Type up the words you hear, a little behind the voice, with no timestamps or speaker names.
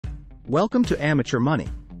Welcome to Amateur Money,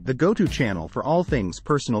 the go-to channel for all things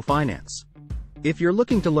personal finance. If you're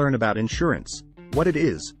looking to learn about insurance, what it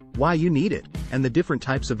is, why you need it, and the different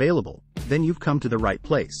types available, then you've come to the right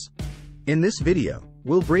place. In this video,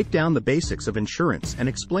 we'll break down the basics of insurance and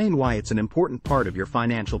explain why it's an important part of your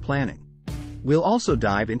financial planning. We'll also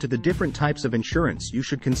dive into the different types of insurance you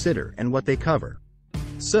should consider and what they cover.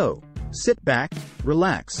 So, sit back,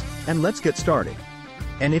 relax, and let's get started.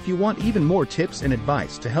 And if you want even more tips and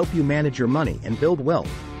advice to help you manage your money and build wealth,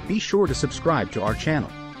 be sure to subscribe to our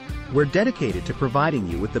channel. We're dedicated to providing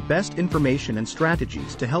you with the best information and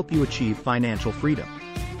strategies to help you achieve financial freedom.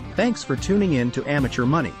 Thanks for tuning in to Amateur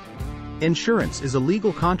Money. Insurance is a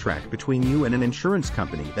legal contract between you and an insurance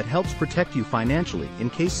company that helps protect you financially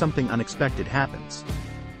in case something unexpected happens.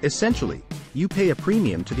 Essentially, you pay a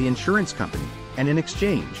premium to the insurance company, and in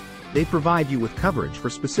exchange, they provide you with coverage for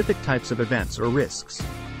specific types of events or risks.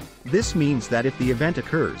 This means that if the event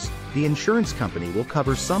occurs, the insurance company will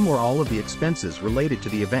cover some or all of the expenses related to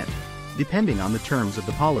the event, depending on the terms of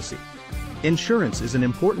the policy. Insurance is an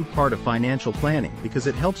important part of financial planning because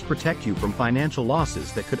it helps protect you from financial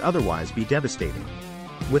losses that could otherwise be devastating.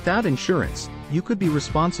 Without insurance, you could be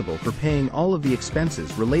responsible for paying all of the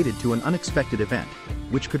expenses related to an unexpected event,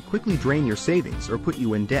 which could quickly drain your savings or put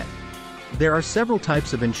you in debt. There are several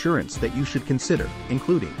types of insurance that you should consider,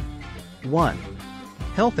 including 1.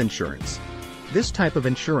 Health insurance. This type of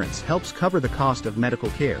insurance helps cover the cost of medical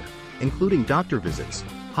care, including doctor visits,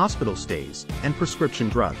 hospital stays, and prescription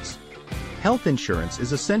drugs. Health insurance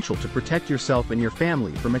is essential to protect yourself and your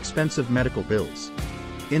family from expensive medical bills.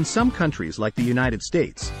 In some countries like the United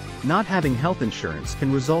States, not having health insurance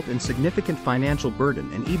can result in significant financial burden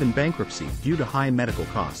and even bankruptcy due to high medical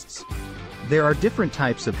costs. There are different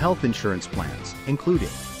types of health insurance plans, including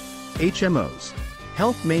HMOs,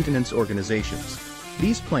 health maintenance organizations.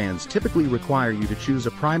 These plans typically require you to choose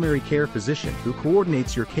a primary care physician who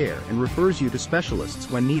coordinates your care and refers you to specialists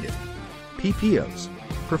when needed. PPOs,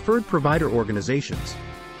 preferred provider organizations.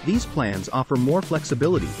 These plans offer more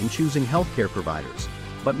flexibility in choosing healthcare providers,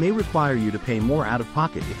 but may require you to pay more out of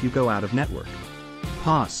pocket if you go out of network.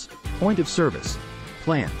 POS, point of service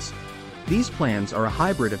plans. These plans are a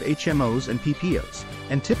hybrid of HMOs and PPOs,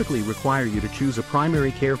 and typically require you to choose a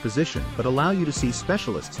primary care physician but allow you to see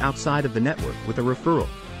specialists outside of the network with a referral.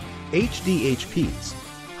 HDHPs,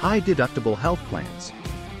 high deductible health plans.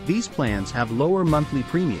 These plans have lower monthly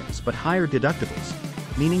premiums but higher deductibles,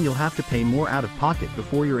 meaning you'll have to pay more out of pocket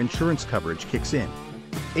before your insurance coverage kicks in.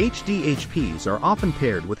 HDHPs are often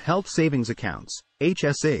paired with health savings accounts,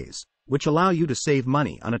 HSAs, which allow you to save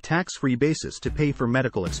money on a tax-free basis to pay for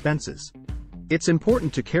medical expenses. It's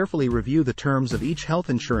important to carefully review the terms of each health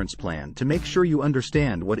insurance plan to make sure you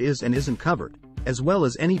understand what is and isn't covered, as well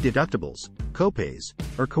as any deductibles, copays,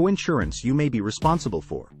 or coinsurance you may be responsible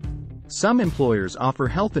for. Some employers offer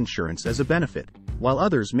health insurance as a benefit, while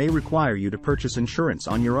others may require you to purchase insurance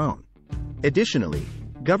on your own. Additionally,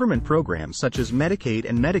 government programs such as Medicaid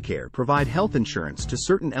and Medicare provide health insurance to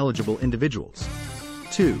certain eligible individuals.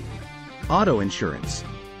 2. Auto insurance.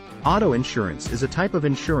 Auto insurance is a type of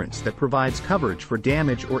insurance that provides coverage for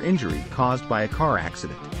damage or injury caused by a car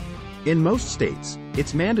accident. In most states,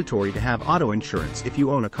 it's mandatory to have auto insurance if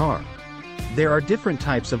you own a car. There are different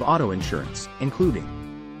types of auto insurance, including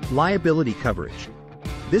liability coverage.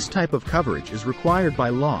 This type of coverage is required by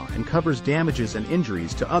law and covers damages and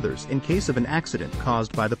injuries to others in case of an accident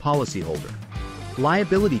caused by the policyholder.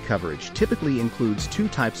 Liability coverage typically includes two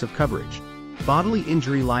types of coverage: bodily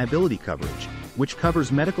injury liability coverage, which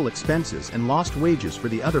covers medical expenses and lost wages for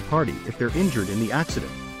the other party if they're injured in the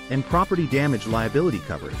accident, and property damage liability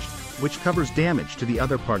coverage, which covers damage to the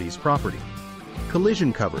other party's property.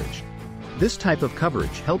 Collision coverage. This type of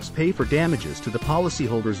coverage helps pay for damages to the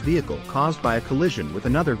policyholder's vehicle caused by a collision with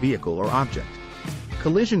another vehicle or object.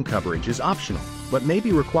 Collision coverage is optional, but may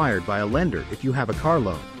be required by a lender if you have a car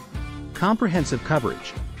loan. Comprehensive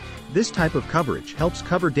coverage. This type of coverage helps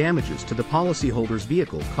cover damages to the policyholder's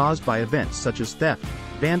vehicle caused by events such as theft,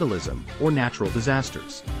 vandalism, or natural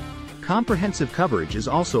disasters. Comprehensive coverage is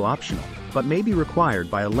also optional, but may be required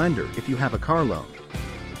by a lender if you have a car loan.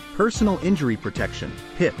 Personal injury protection,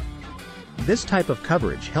 PIP. This type of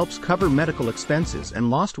coverage helps cover medical expenses and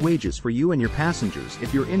lost wages for you and your passengers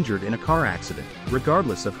if you're injured in a car accident,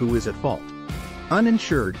 regardless of who is at fault.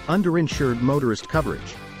 Uninsured, underinsured motorist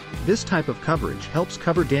coverage. This type of coverage helps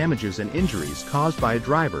cover damages and injuries caused by a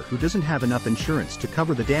driver who doesn't have enough insurance to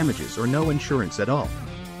cover the damages or no insurance at all.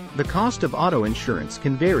 The cost of auto insurance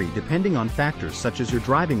can vary depending on factors such as your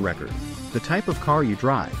driving record, the type of car you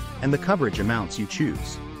drive, and the coverage amounts you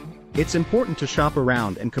choose. It's important to shop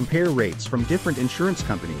around and compare rates from different insurance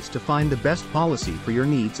companies to find the best policy for your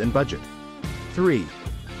needs and budget. 3.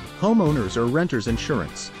 Homeowners or renters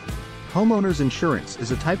insurance. Homeowners insurance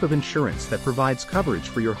is a type of insurance that provides coverage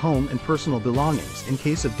for your home and personal belongings in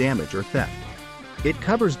case of damage or theft. It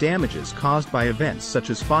covers damages caused by events such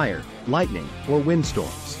as fire, lightning, or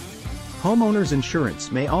windstorms. Homeowners insurance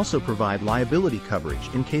may also provide liability coverage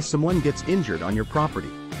in case someone gets injured on your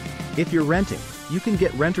property. If you're renting, you can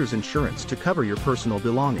get renters insurance to cover your personal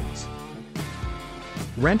belongings.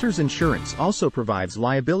 Renters insurance also provides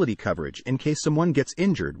liability coverage in case someone gets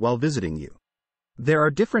injured while visiting you. There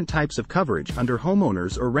are different types of coverage under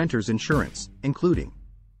homeowners or renters insurance, including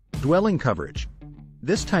dwelling coverage.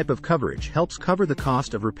 This type of coverage helps cover the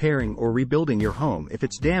cost of repairing or rebuilding your home if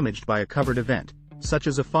it's damaged by a covered event, such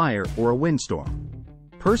as a fire or a windstorm.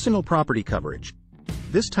 Personal property coverage.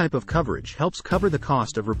 This type of coverage helps cover the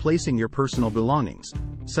cost of replacing your personal belongings,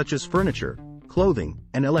 such as furniture, clothing,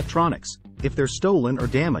 and electronics, if they're stolen or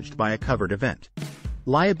damaged by a covered event.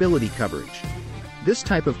 Liability coverage. This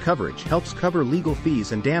type of coverage helps cover legal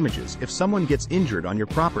fees and damages if someone gets injured on your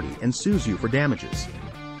property and sues you for damages.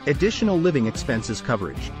 Additional living expenses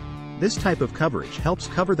coverage. This type of coverage helps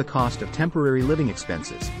cover the cost of temporary living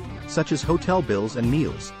expenses, such as hotel bills and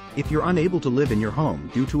meals, if you're unable to live in your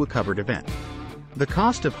home due to a covered event. The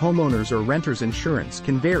cost of homeowners or renters insurance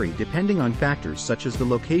can vary depending on factors such as the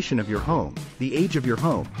location of your home, the age of your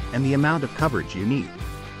home, and the amount of coverage you need.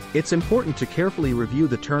 It's important to carefully review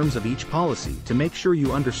the terms of each policy to make sure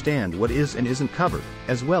you understand what is and isn't covered,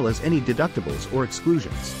 as well as any deductibles or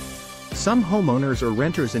exclusions. Some homeowners or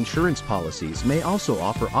renters insurance policies may also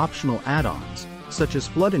offer optional add-ons, such as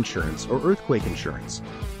flood insurance or earthquake insurance,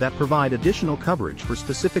 that provide additional coverage for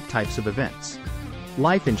specific types of events.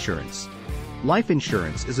 Life insurance. Life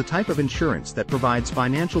insurance is a type of insurance that provides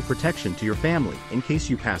financial protection to your family in case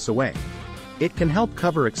you pass away. It can help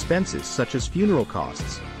cover expenses such as funeral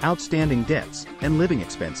costs, outstanding debts, and living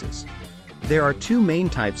expenses. There are two main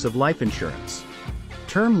types of life insurance.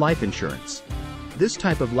 Term life insurance. This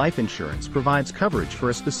type of life insurance provides coverage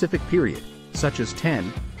for a specific period, such as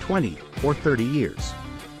 10, 20, or 30 years.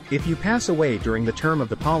 If you pass away during the term of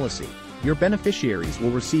the policy, your beneficiaries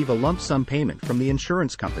will receive a lump sum payment from the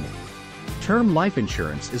insurance company. Term life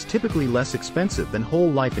insurance is typically less expensive than whole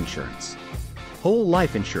life insurance. Whole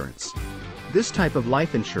life insurance. This type of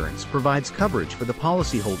life insurance provides coverage for the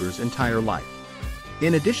policyholder's entire life.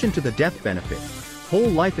 In addition to the death benefit, whole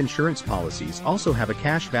life insurance policies also have a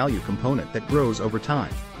cash value component that grows over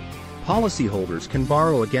time. Policyholders can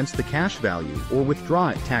borrow against the cash value or withdraw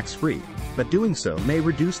it tax-free, but doing so may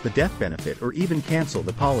reduce the death benefit or even cancel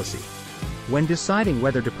the policy. When deciding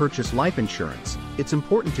whether to purchase life insurance, it's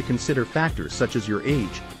important to consider factors such as your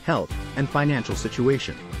age, health, and financial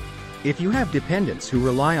situation. If you have dependents who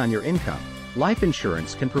rely on your income, life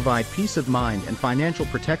insurance can provide peace of mind and financial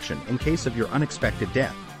protection in case of your unexpected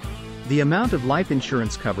death. The amount of life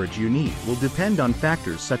insurance coverage you need will depend on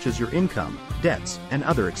factors such as your income, debts, and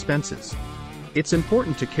other expenses. It's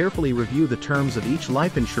important to carefully review the terms of each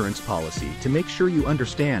life insurance policy to make sure you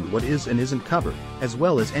understand what is and isn't covered, as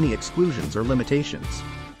well as any exclusions or limitations.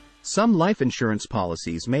 Some life insurance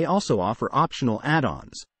policies may also offer optional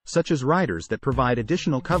add-ons, such as riders that provide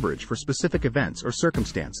additional coverage for specific events or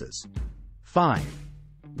circumstances. 5.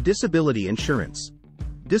 Disability insurance.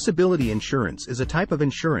 Disability insurance is a type of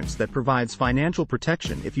insurance that provides financial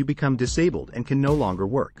protection if you become disabled and can no longer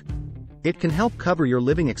work. It can help cover your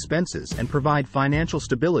living expenses and provide financial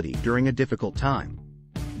stability during a difficult time.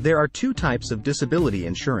 There are two types of disability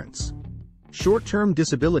insurance. Short-term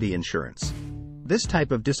disability insurance. This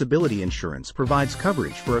type of disability insurance provides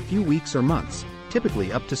coverage for a few weeks or months,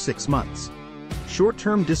 typically up to 6 months.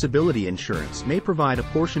 Short-term disability insurance may provide a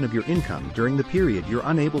portion of your income during the period you're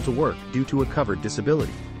unable to work due to a covered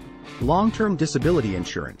disability. Long-term disability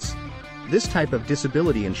insurance. This type of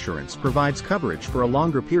disability insurance provides coverage for a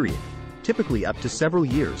longer period, typically up to several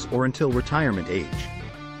years or until retirement age.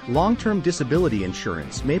 Long-term disability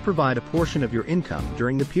insurance may provide a portion of your income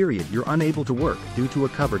during the period you're unable to work due to a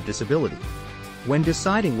covered disability. When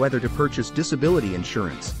deciding whether to purchase disability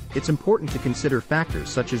insurance, it's important to consider factors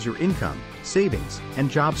such as your income, savings, and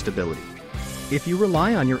job stability. If you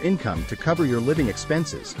rely on your income to cover your living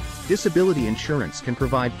expenses, disability insurance can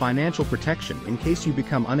provide financial protection in case you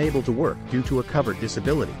become unable to work due to a covered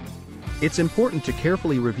disability. It's important to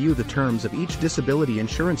carefully review the terms of each disability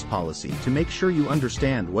insurance policy to make sure you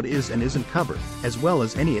understand what is and isn't covered, as well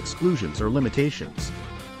as any exclusions or limitations.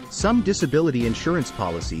 Some disability insurance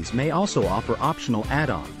policies may also offer optional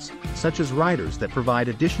add-ons, such as riders that provide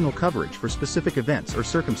additional coverage for specific events or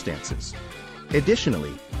circumstances.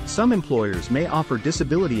 Additionally, some employers may offer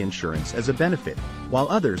disability insurance as a benefit, while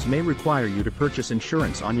others may require you to purchase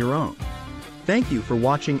insurance on your own. Thank you for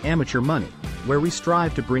watching Amateur Money, where we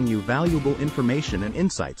strive to bring you valuable information and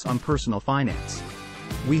insights on personal finance.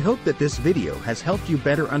 We hope that this video has helped you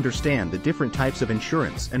better understand the different types of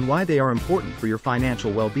insurance and why they are important for your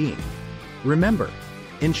financial well-being. Remember,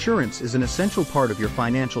 insurance is an essential part of your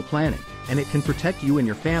financial planning, and it can protect you and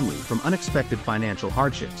your family from unexpected financial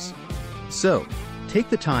hardships. So, take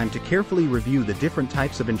the time to carefully review the different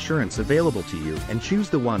types of insurance available to you and choose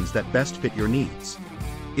the ones that best fit your needs.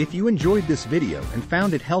 If you enjoyed this video and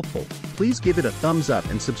found it helpful, please give it a thumbs up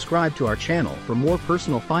and subscribe to our channel for more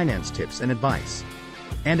personal finance tips and advice.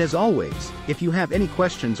 And as always, if you have any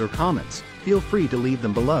questions or comments, feel free to leave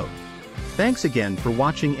them below. Thanks again for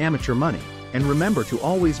watching Amateur Money, and remember to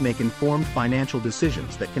always make informed financial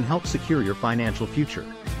decisions that can help secure your financial future.